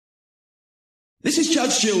This is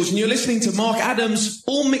Judge Jules, and you're listening to Mark Adams,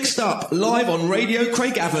 All Mixed Up, live on Radio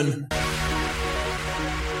Craigavon.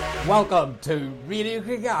 Welcome to Radio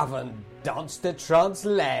Craigavon, Dance to Trance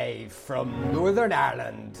live from Northern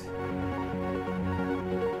Ireland.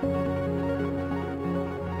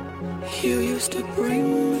 You used to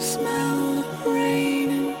bring the smell of rain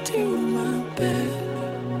into my bed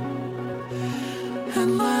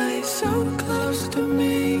and lie so close to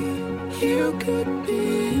me. You could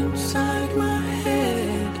be inside my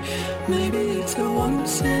head. Maybe it's a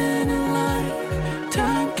once in a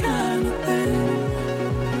lifetime kind of thing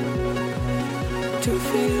to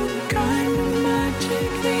feel the kind of magic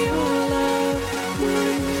that your love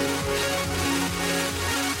brings.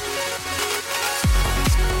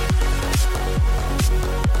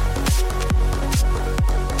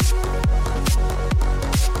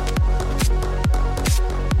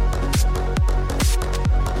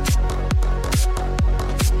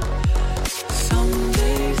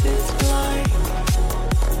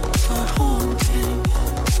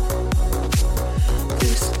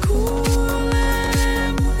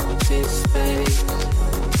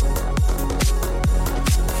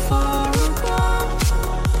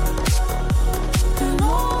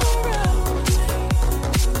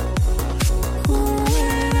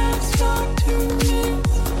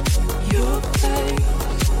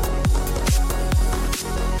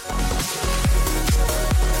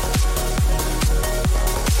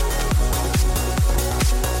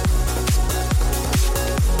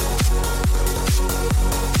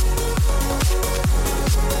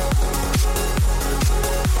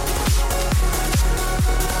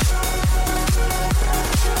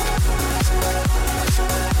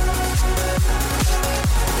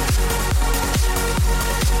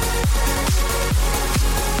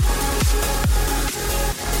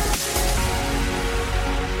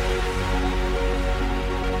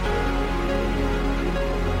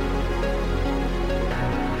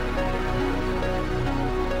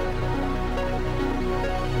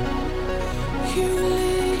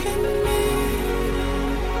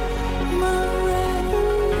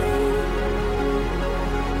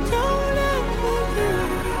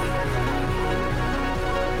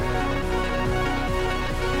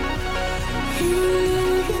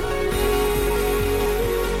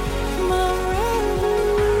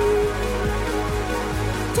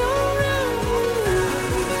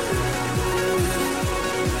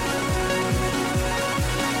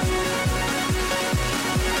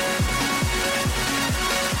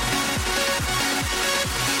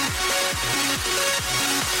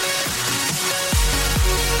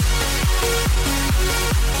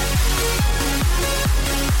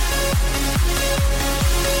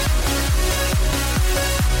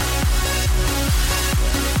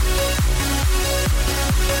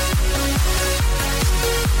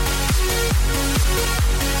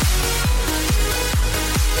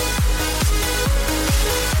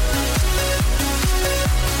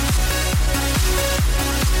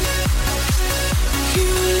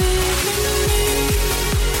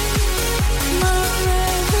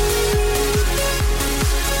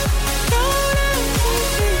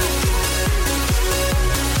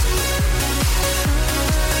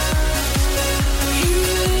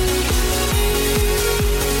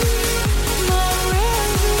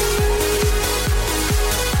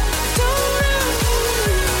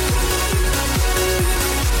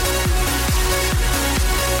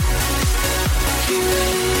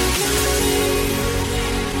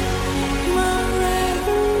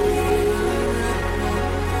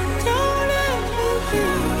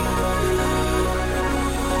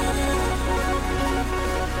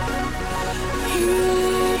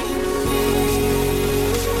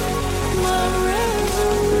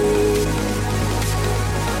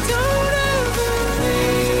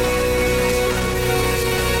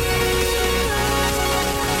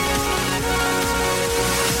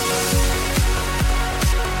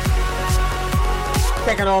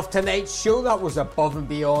 Kicking off tonight's show, that was Above and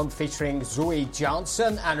Beyond featuring Zoe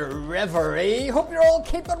Johnson and Reverie. Hope you're all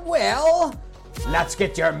keeping well. Let's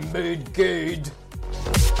get your mood good.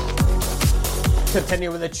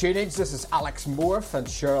 Continue with the tunings. This is Alex Morph and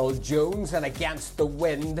Cheryl Jones and Against the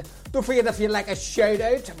Wind. Don't forget, if you'd like a shout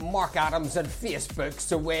out, Mark Adams on Facebook's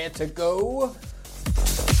the way to go.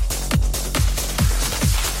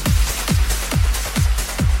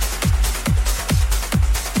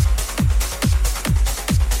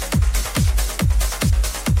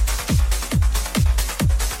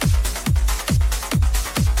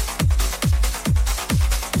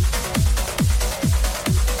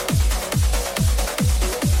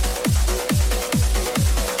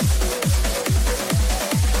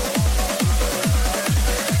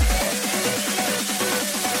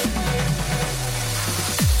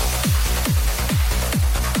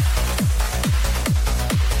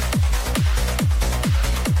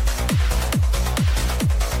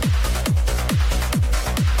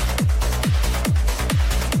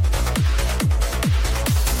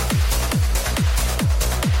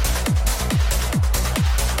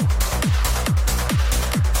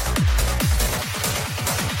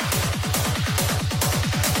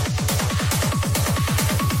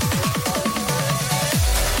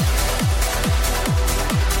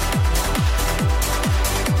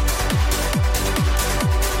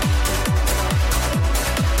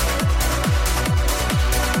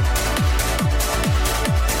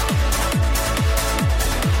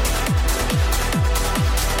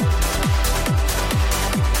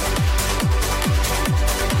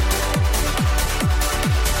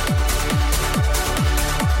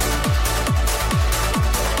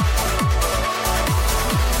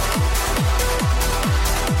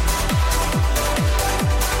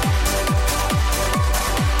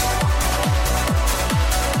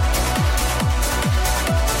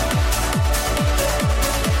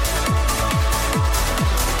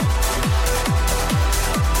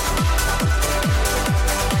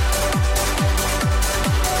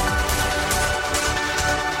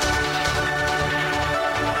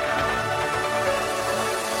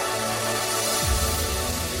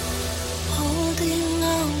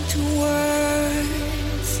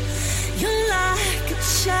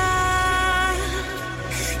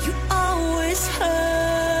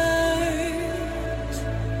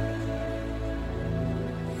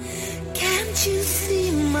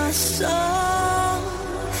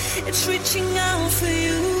 It's reaching out for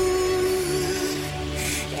you,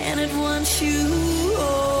 and it wants you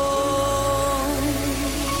all.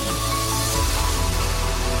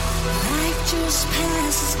 Life just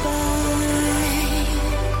passes by,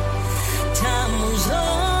 time moves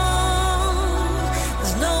on,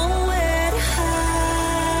 there's nowhere to hide.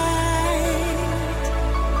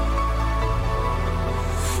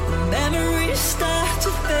 The memories start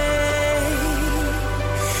to fade,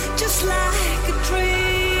 just like a dream.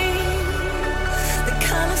 The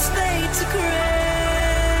colors fade to gray.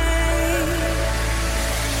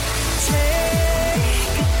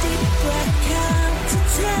 Take a deep breath, count to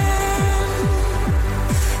 10.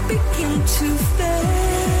 Begin to face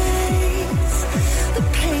the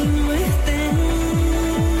pain within.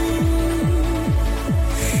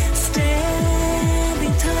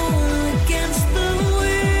 Standing tall against the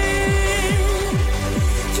wind,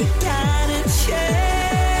 you got a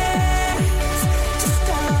chance to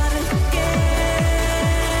start again.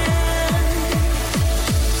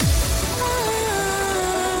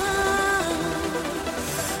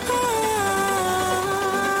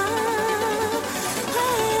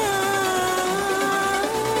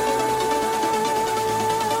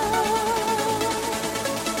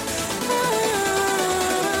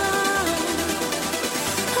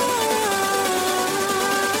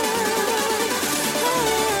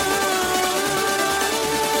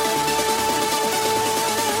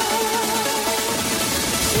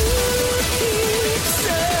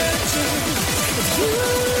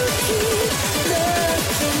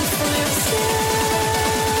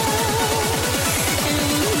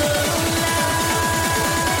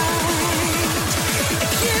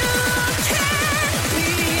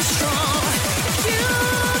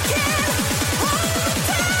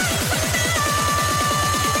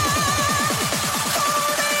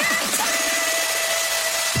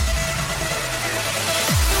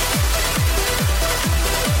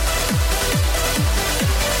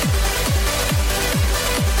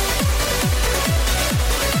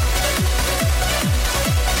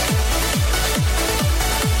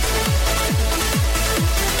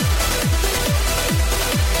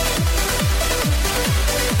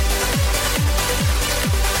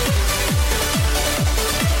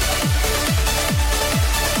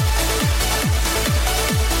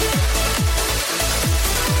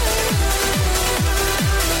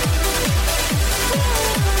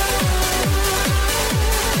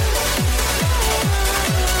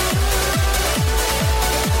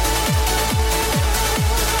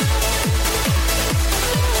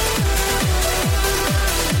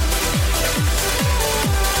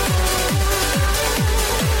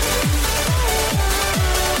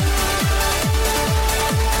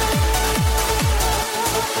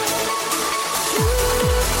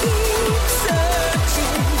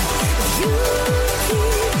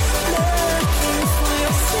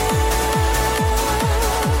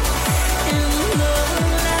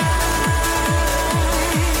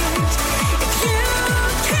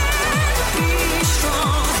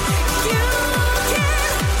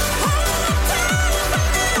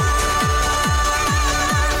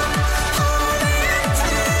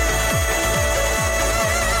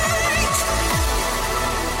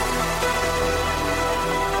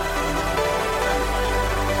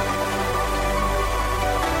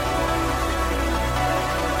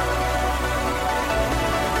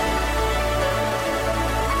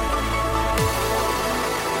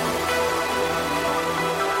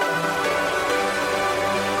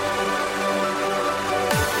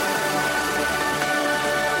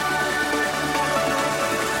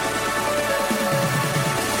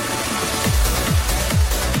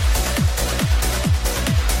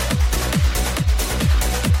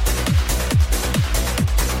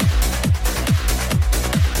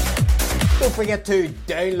 Don't forget to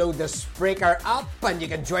download the Spreaker app and you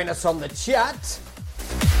can join us on the chat,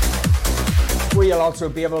 where you'll also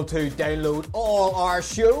be able to download all our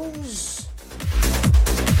shows.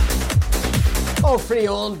 All free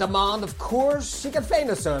on demand, of course. You can find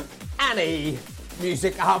us on any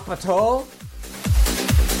music app at all.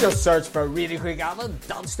 Just search for Radio Craig Gavin,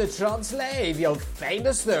 Dance to Trance Live. You'll find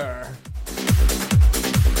us there.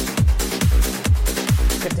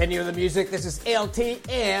 Continue the music. This is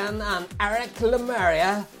LTN and Eric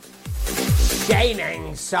Lamaria,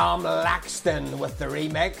 Shining Sam Laxton with the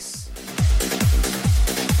remix.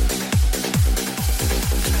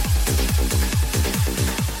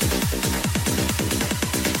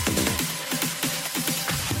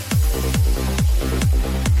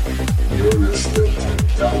 You're listening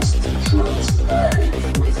to Dance to Trance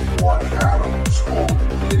Live with Mark Adams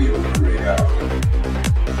on Radio Craig Gavin.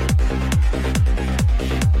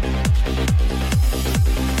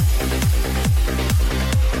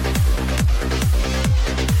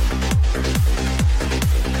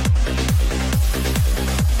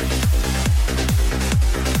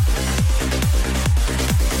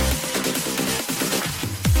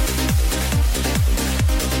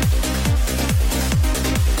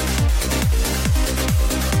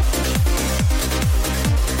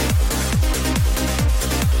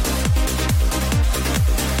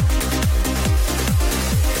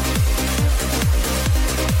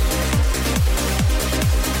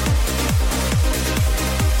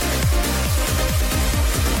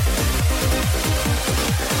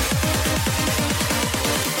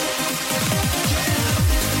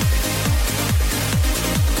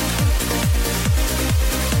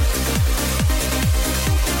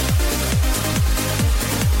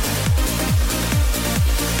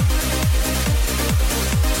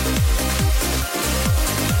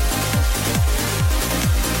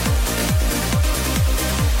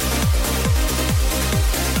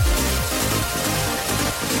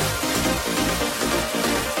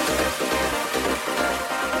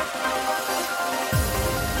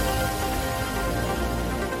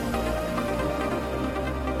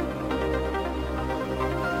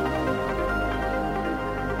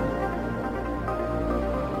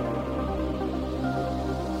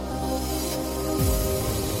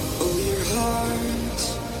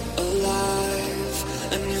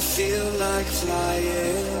 feel like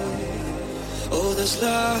flying. Oh, there's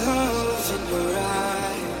love in your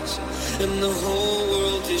eyes, and the whole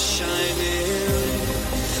world is shining.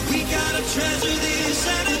 We gotta treasure this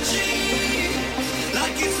energy,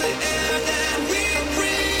 like it's the air that we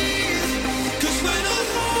breathe. 'Cause when our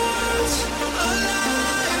hearts are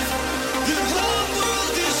alive, the whole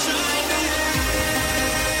world is shining.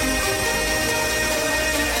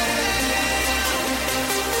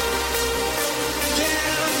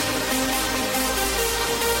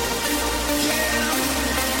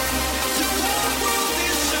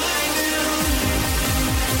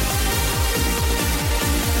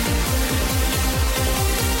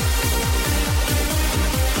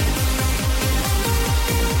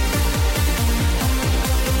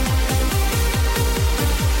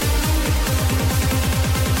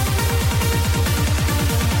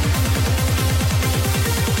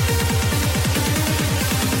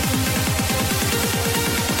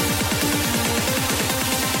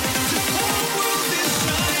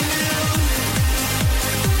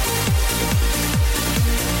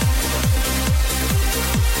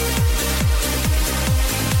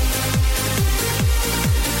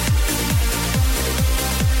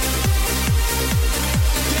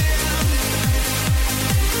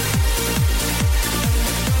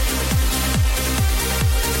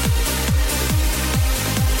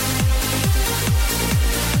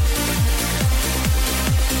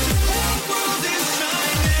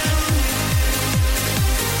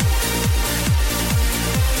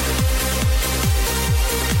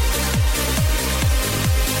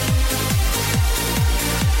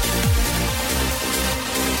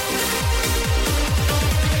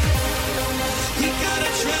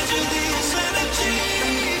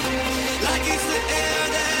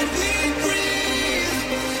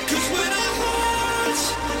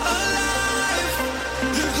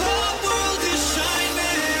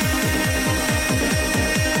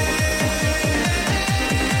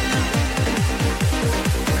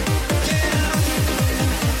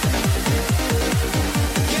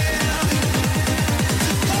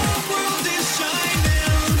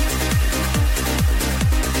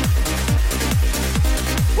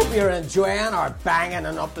 You're enjoying our banging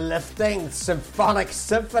and uplifting symphonic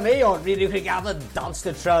symphony on Radio Creek Gavin, Dance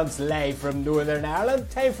to Trance live from Northern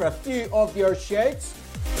Ireland. Time for a few of your shouts.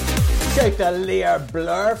 Shout to Lear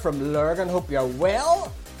Blur from Lurgan, hope you're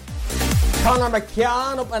well. Conor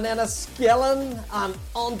McCann up in Enniskillen, and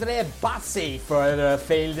Andre Bazzi for the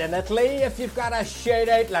field in Italy. If you've got a shout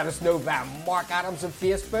out, let us know via Mark Adams on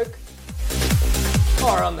Facebook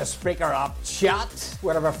or on the Spreaker app chat,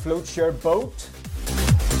 whatever floats your boat.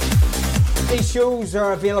 These shows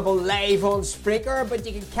are available live on Spreaker, but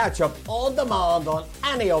you can catch up on demand on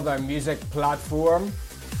any other music platform.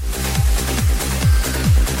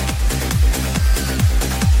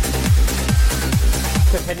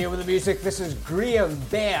 Continue with the music. This is Graham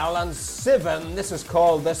Bell and Sivan. This is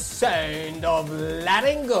called The Sound of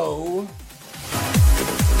Letting Go.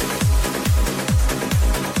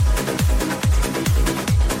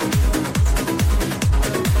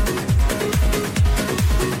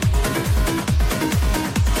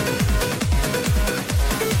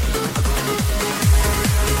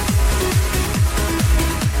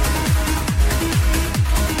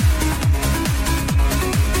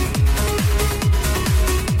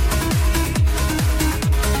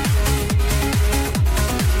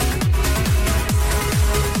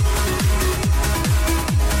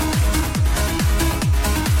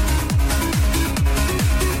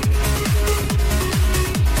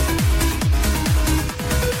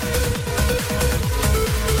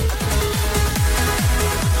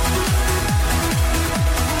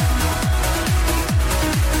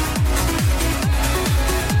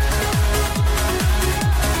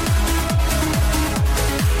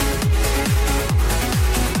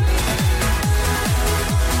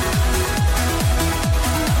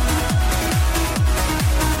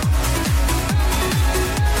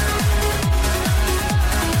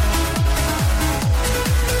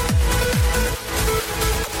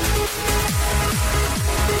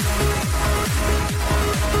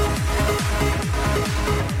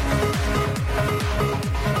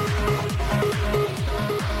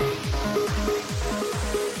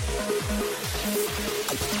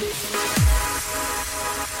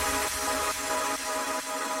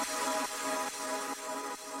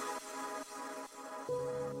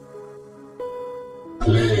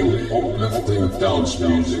 Playing uplifting dance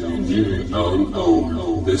music new and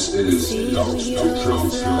old. This is Dance to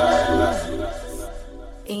Trance Live.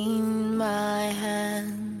 In my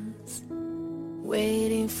hands,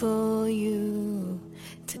 waiting for you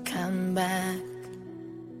to come back.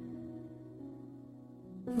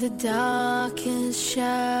 The darkest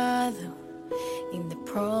shadow in the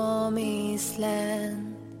promised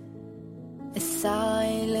land. A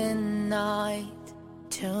silent night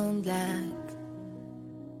turned black,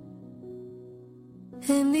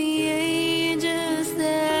 and the angels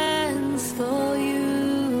dance for you.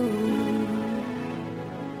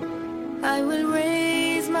 I will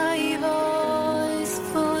raise my voice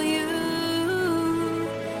for you.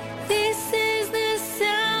 This is the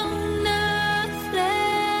sound of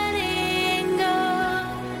letting go,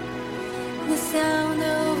 the sound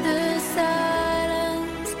of the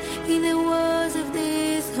silence in the walls of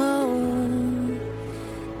this home.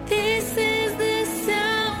 This is the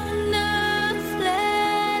sound of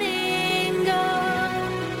letting go.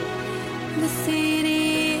 The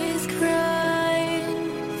city is crying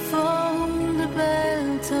for the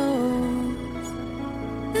bell tolls.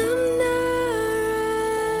 I'm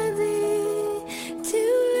not ready to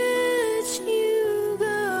let you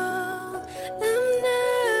go. I'm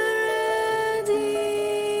not ready,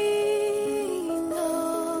 no.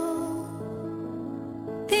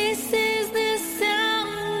 This is the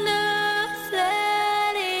sound of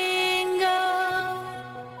letting go.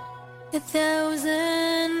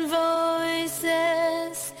 1,000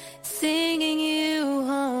 voices singing you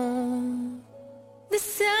home. The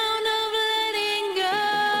sound of letting go.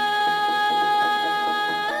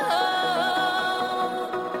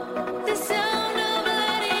 The sound of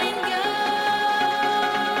letting go.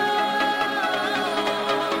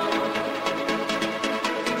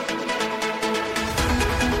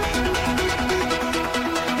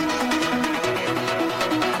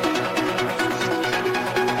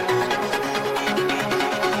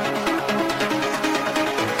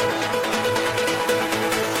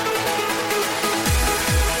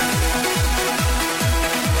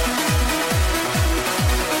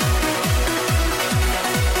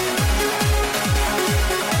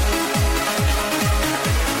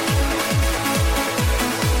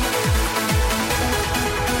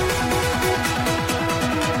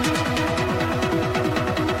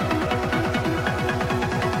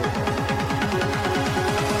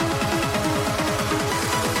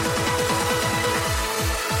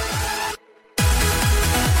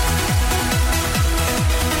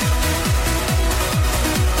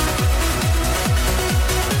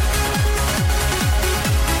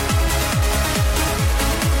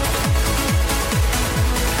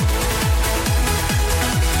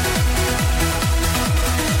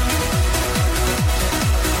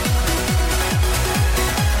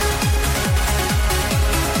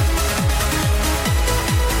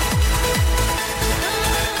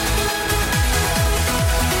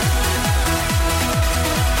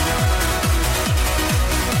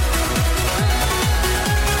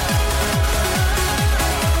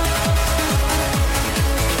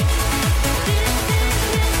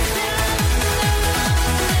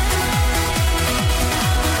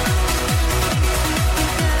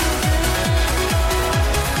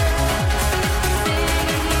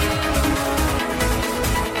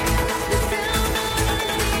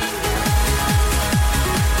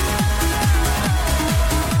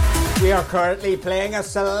 We are currently playing a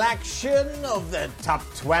selection of the top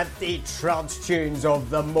 20 trance tunes of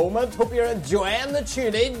the moment. Hope you're enjoying the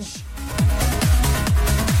tunage.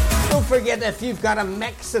 Don't forget, if you've got a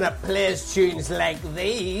mix and it plays tunes like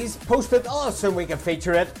these, post it to us and we can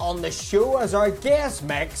feature it on the show as our guest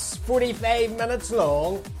mix, 45 minutes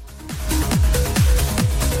long.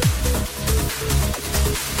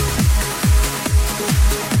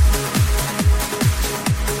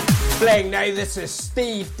 Playing now, this is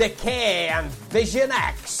Steve Decay and Vision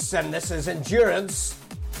X, and this is Endurance.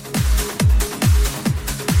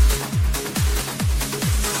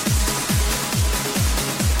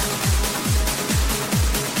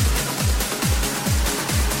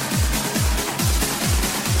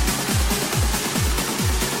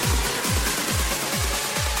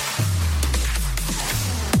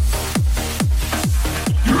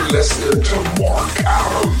 You're listening to Mark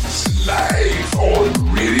Adams live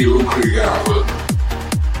on Radio Craig Allen.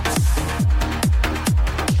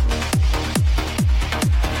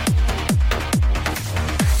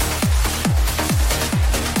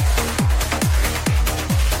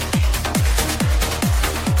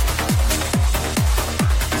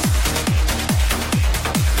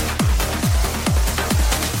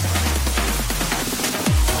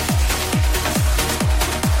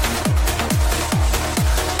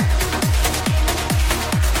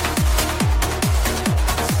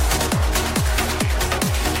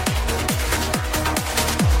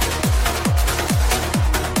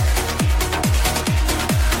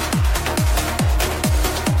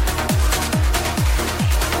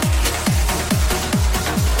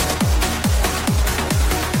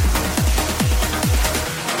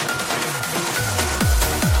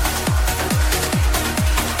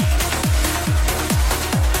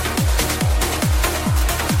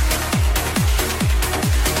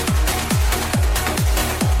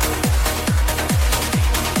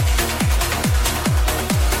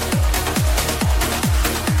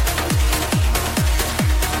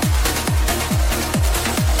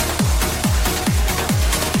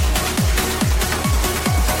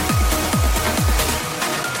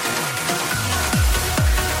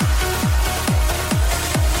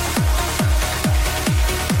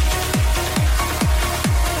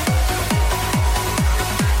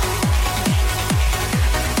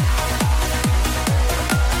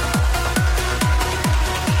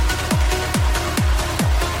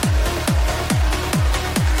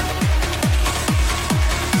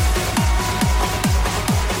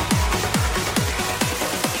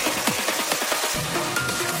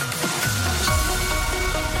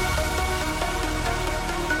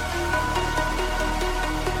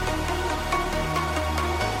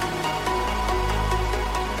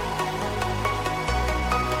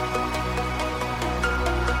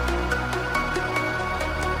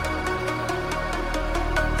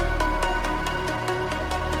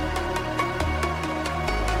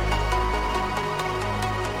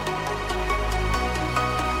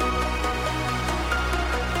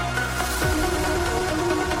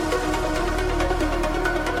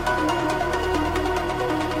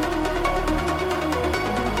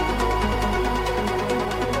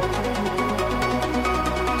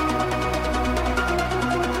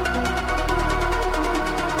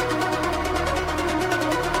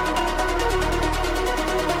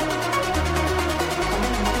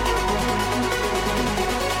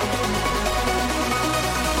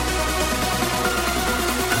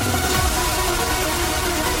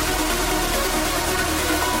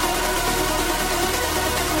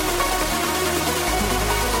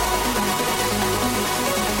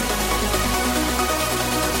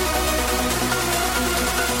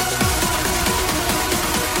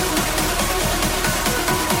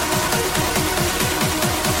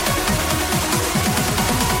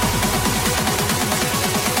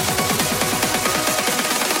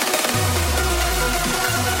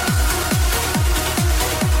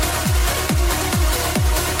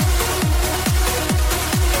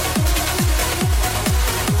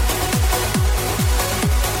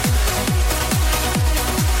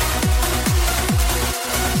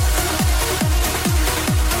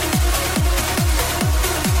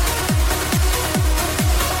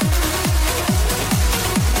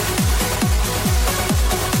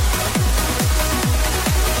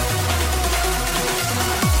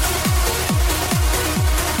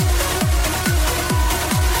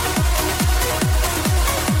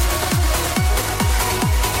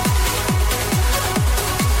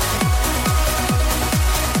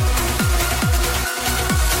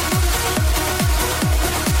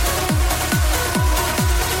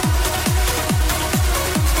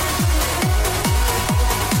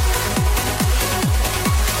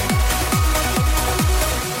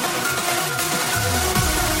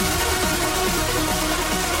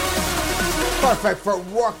 Perfect for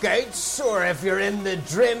workouts or if you're in the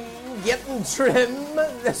gym getting trim.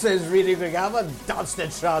 This is Radio Craigavon. That's the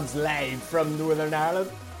Trance live from Northern Ireland.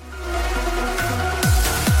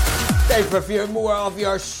 Time for a few more of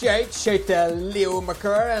your shouts. Shout to Leo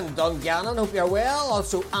McCurr and Dungannon. Hope you're well.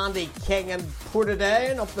 Also Andy King and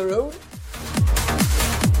Portadown up the road.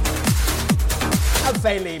 And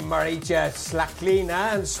finally Marija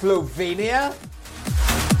Slaklina in Slovenia.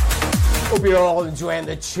 Hope you're all enjoying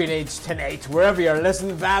the tunage tonight, wherever you're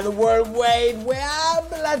listening via the World Wide Web.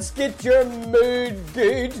 Let's get your mood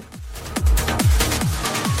good.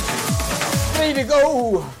 Ready to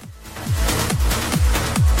go.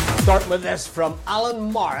 Starting with this from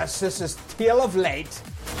Alan Morris. This is Tale of Light.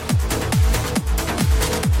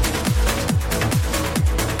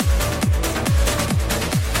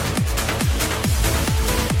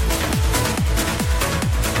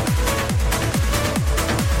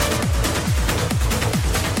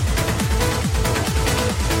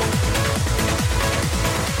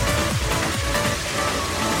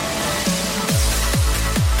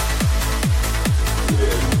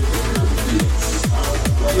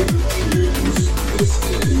 This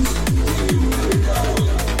is New Craigavon.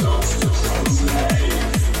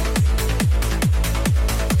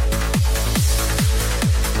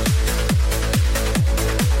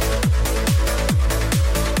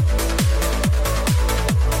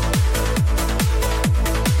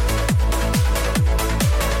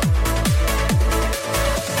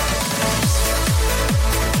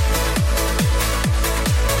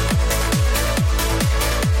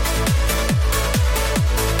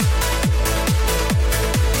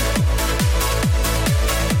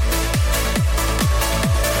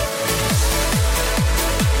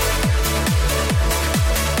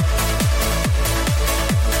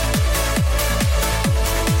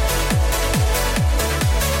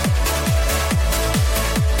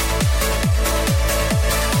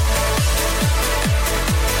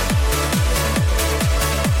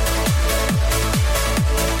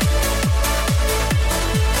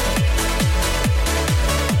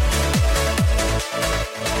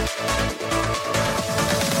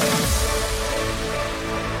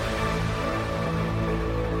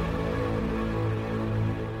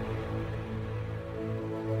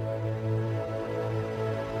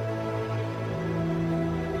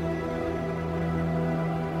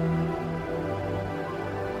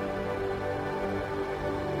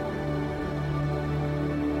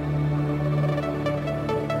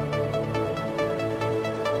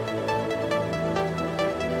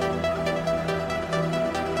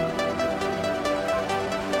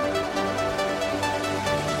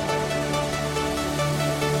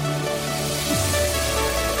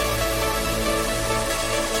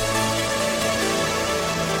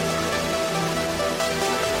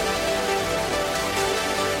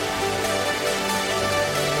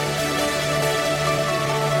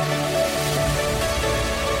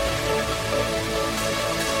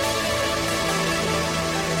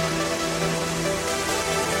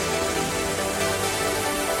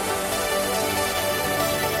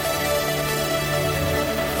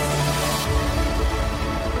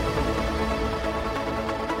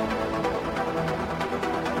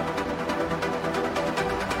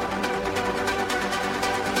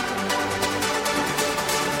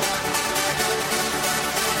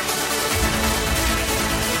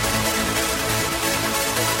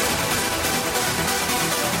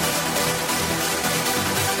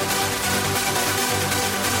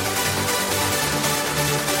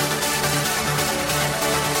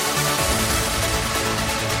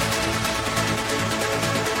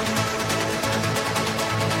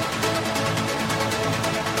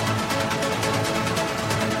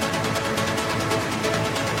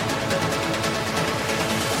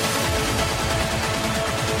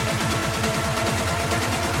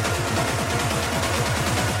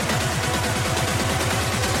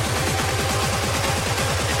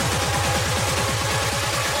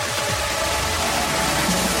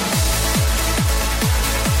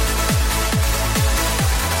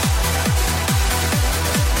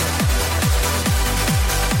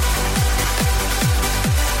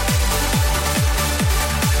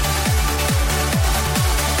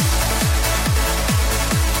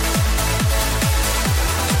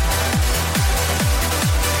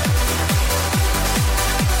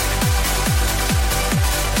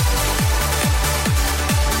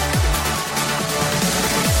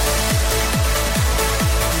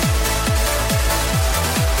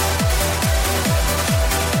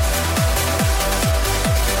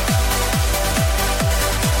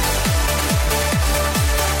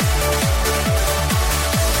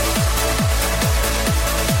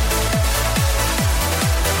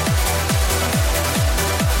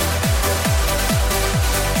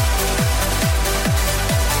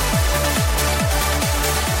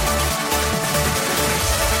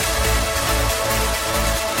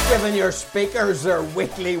 Giving your speakers their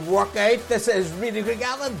weekly workout. This is Radio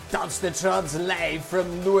Craigavon, Dance the Trance live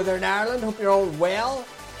from Northern Ireland. Hope you're all well.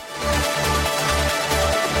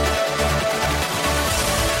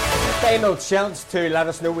 Final chance to let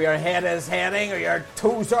us know where your head is heading or your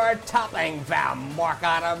toes are tapping via Mark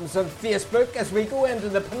Adams on Facebook as we go into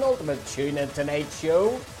the penultimate tune in tonight's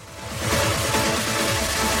show.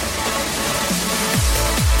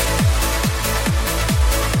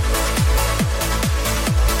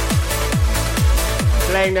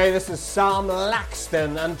 Playing now, this is Sam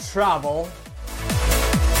Laxton and Travel.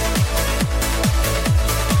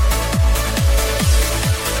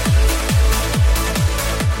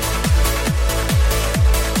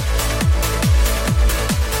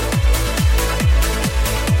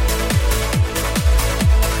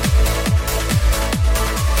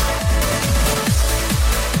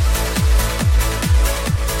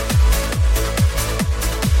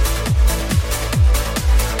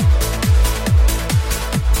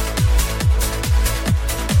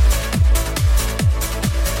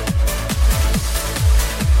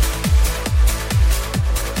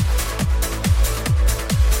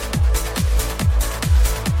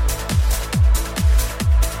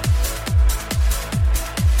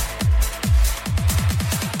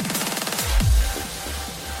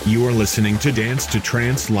 You are listening to Dance to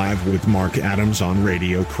Trance live with Mark Adams on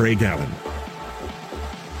Radio Craigavon.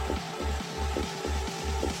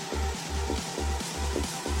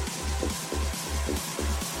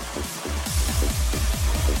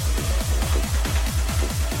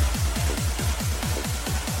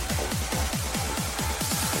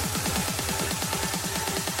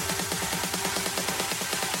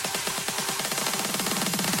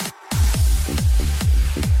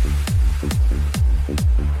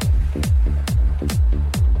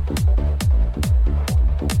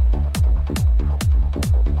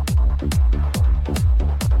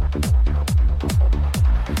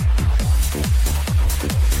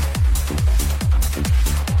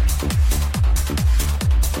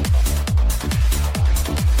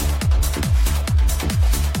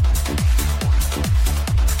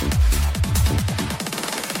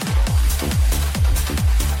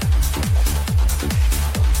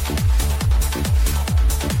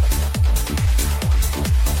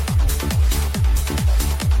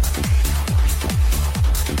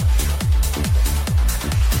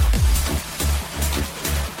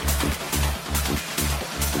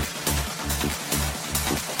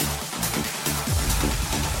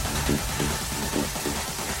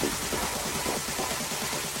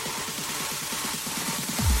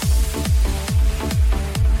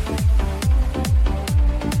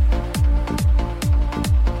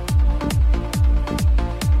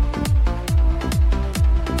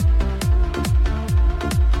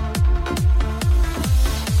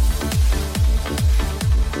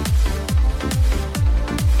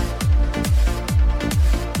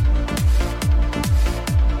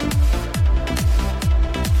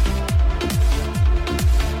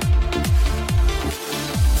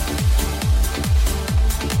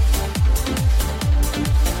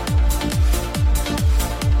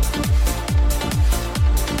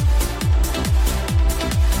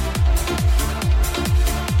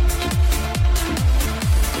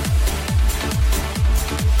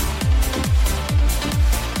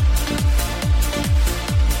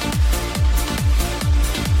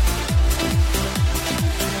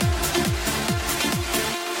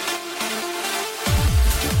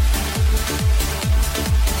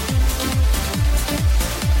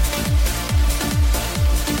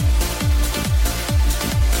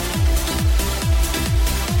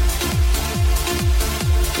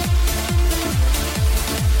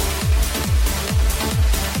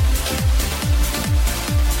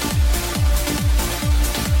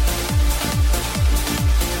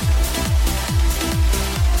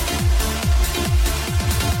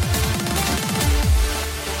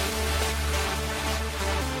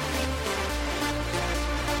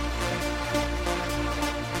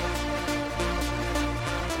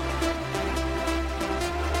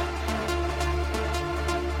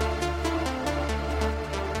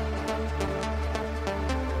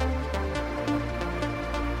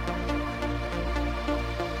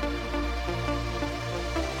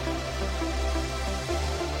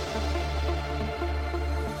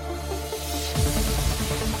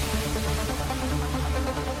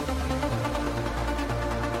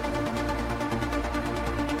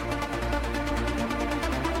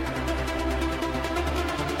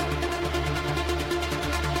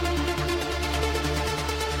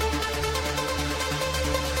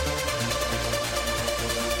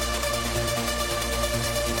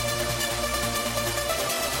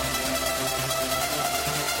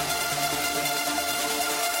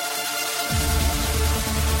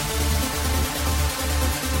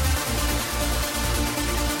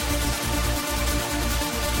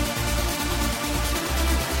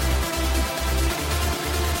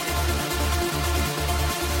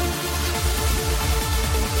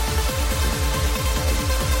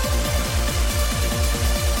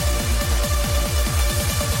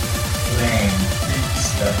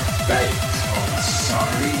 Bass on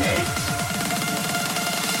Saturday night.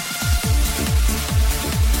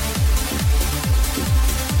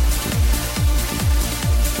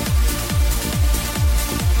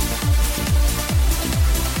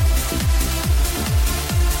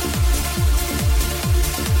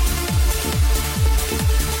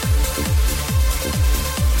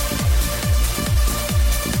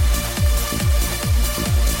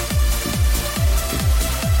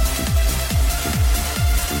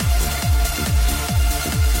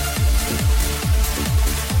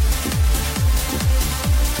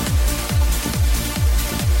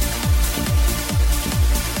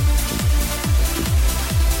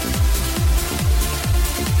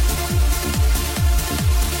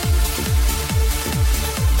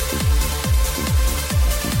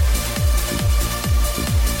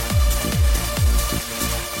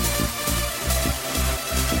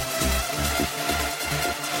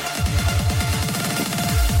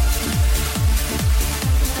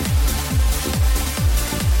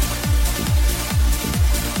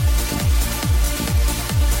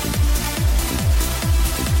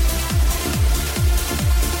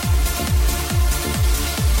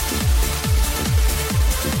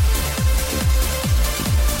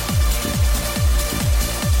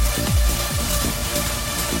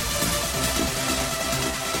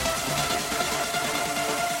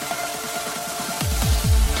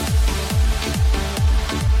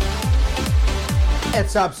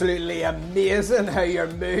 It's absolutely amazing how your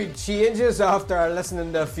mood changes after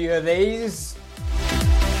listening to a few of these.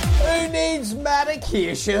 Who needs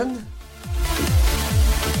medication?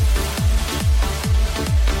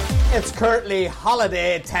 It's currently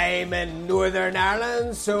holiday time in Northern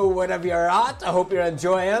Ireland, so wherever you're at, I hope you're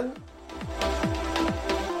enjoying.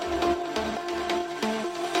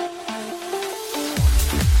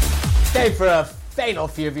 Time for a final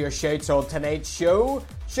few of your shouts on tonight's show.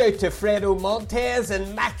 Shout to Fredo Montez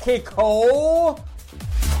in Mexico.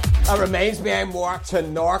 That reminds me, I'm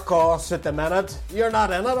watching Narcos at the minute. You're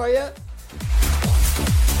not in it, are you?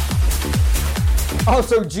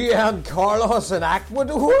 Also, Gian Carlos in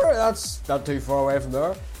Ecuador. That's not too far away from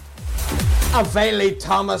there. And finally,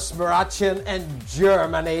 Thomas Marachin in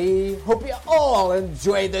Germany. Hope you all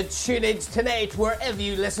enjoy the tunage tonight wherever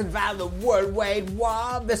you listen via the World Wide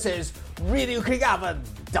Web. This is Radio Craigavon,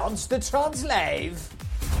 Dance to Trance Live.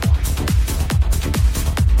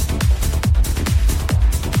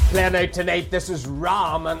 Playing out tonight, this is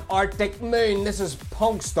Ram and Arctic Moon. This is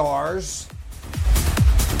Punk Stars.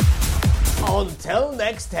 Until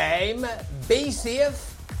next time, be safe.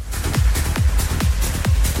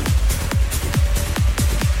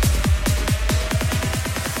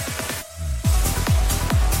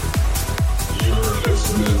 You're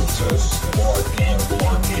listening to Sparky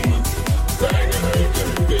Warning, banging out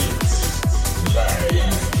the beats,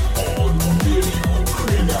 live on Radio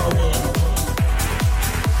Craigavon.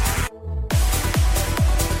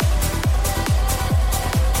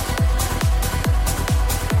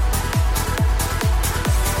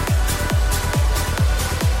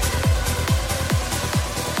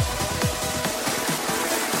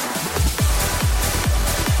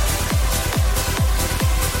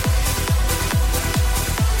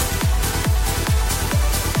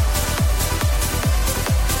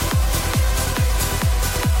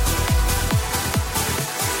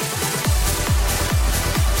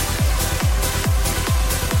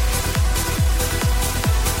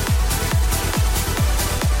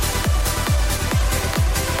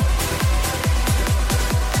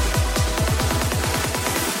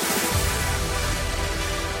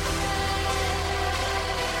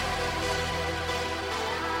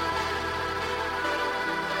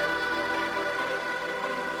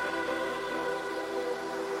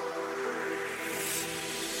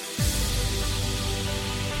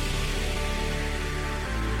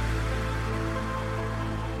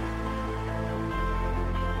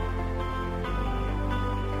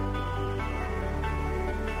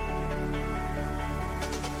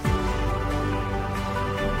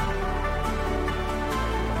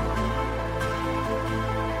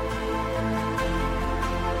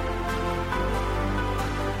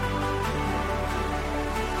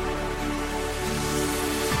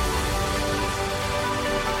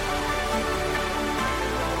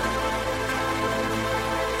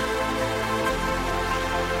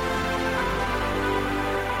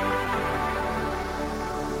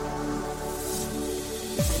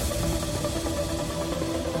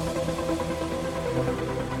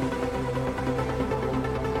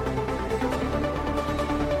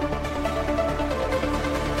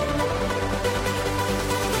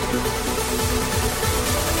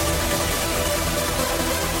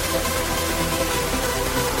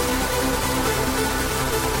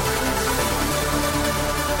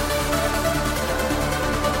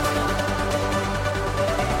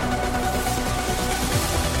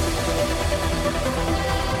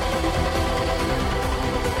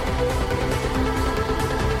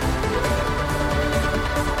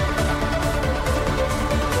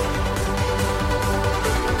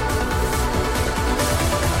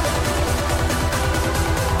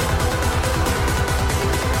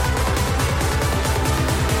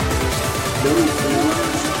 very